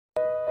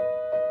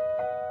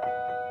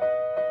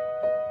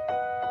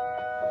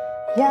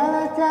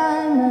Yellow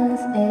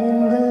diamonds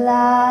in the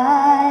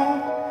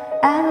light,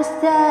 and we're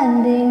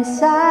standing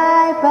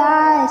side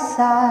by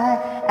side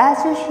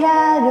as your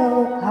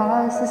shadow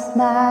casts a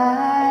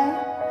smile.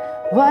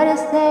 What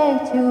does it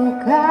take to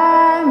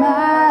climb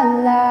my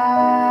life?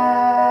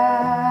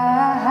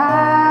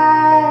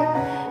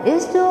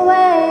 It's the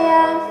way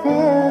I'm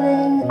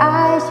feeling,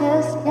 I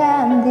just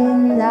can't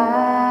deny.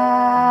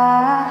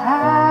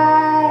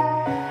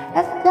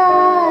 I've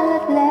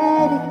gotta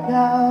let it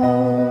go.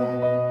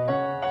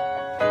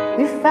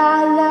 We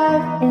found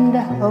love in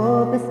the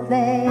hopeless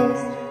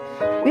place.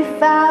 We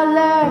found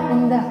love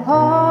in the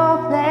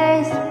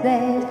hopeless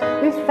place.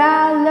 We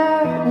found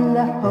love in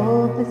the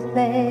hopeless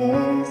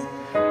place.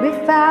 We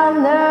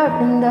found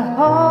love in the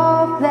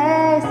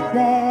hopeless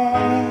place.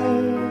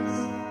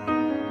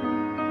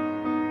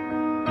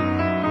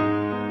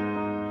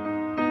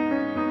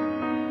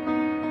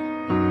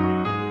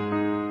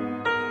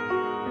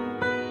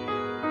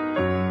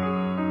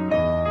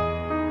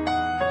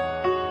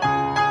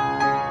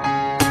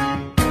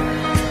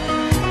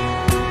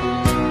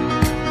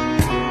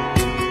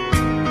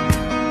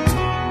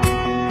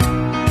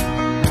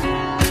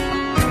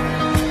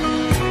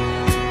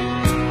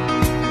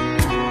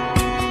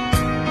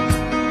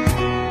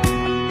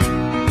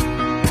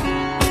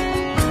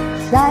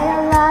 Shine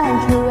a light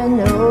through an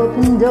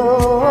open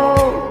door.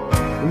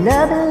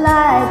 Love and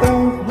light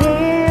and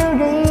feel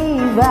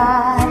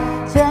divine.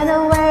 Turn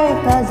away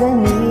cause I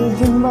need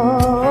you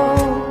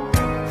more.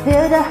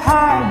 Feel the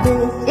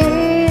heartbeat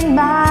in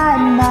my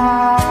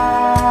mind.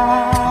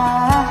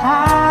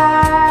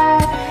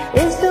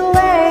 It's the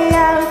way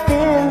I'm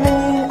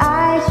feeling,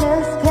 I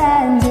just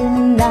can't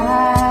deny.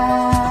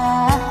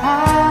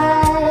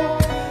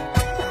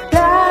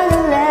 Gotta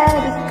let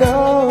it go.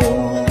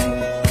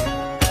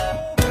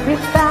 We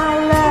found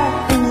love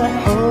in the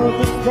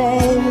hopeless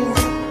place.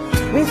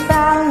 We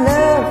found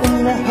love in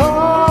the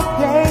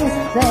hopeless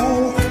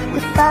place. We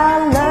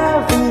found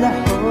love in the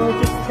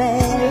hopeless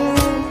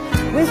place.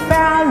 We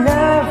found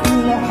love in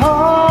the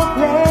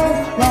hopeless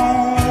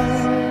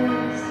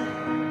place.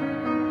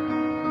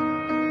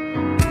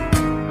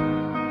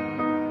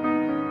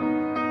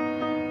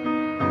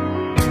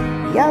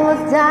 Yellow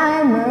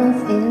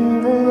diamonds in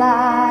the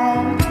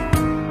light,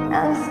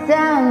 I'm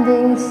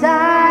standing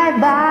side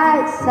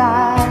by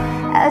side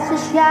as a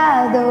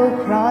shadow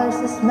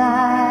crosses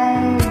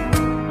mine.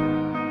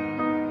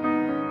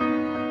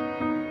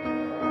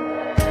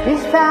 We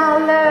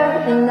found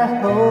love in the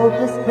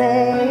hopeless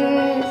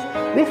place.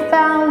 We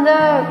found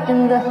love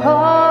in the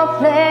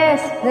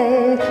hopeless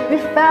place. We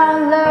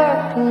found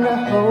love in the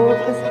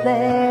hopeless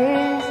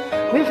place.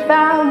 We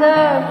found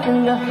love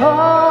in the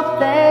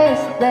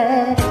hopeless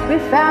place. We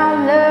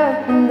found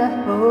love in the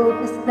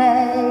hopeless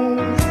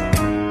place.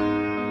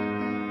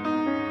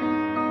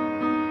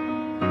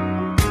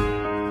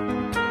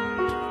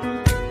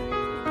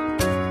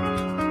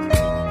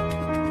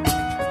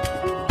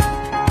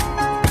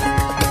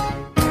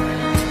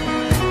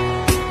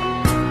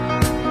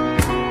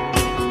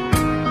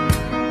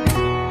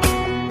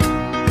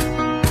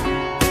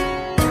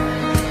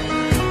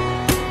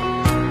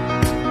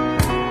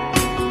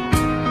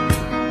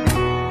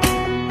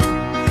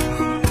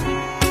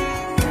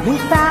 We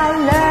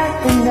found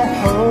love in the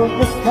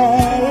hopeless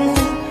place.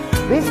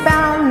 We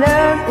found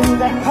love in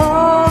the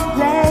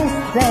hopeless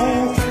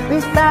place. We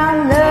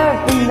found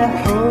love in the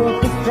hopeless place.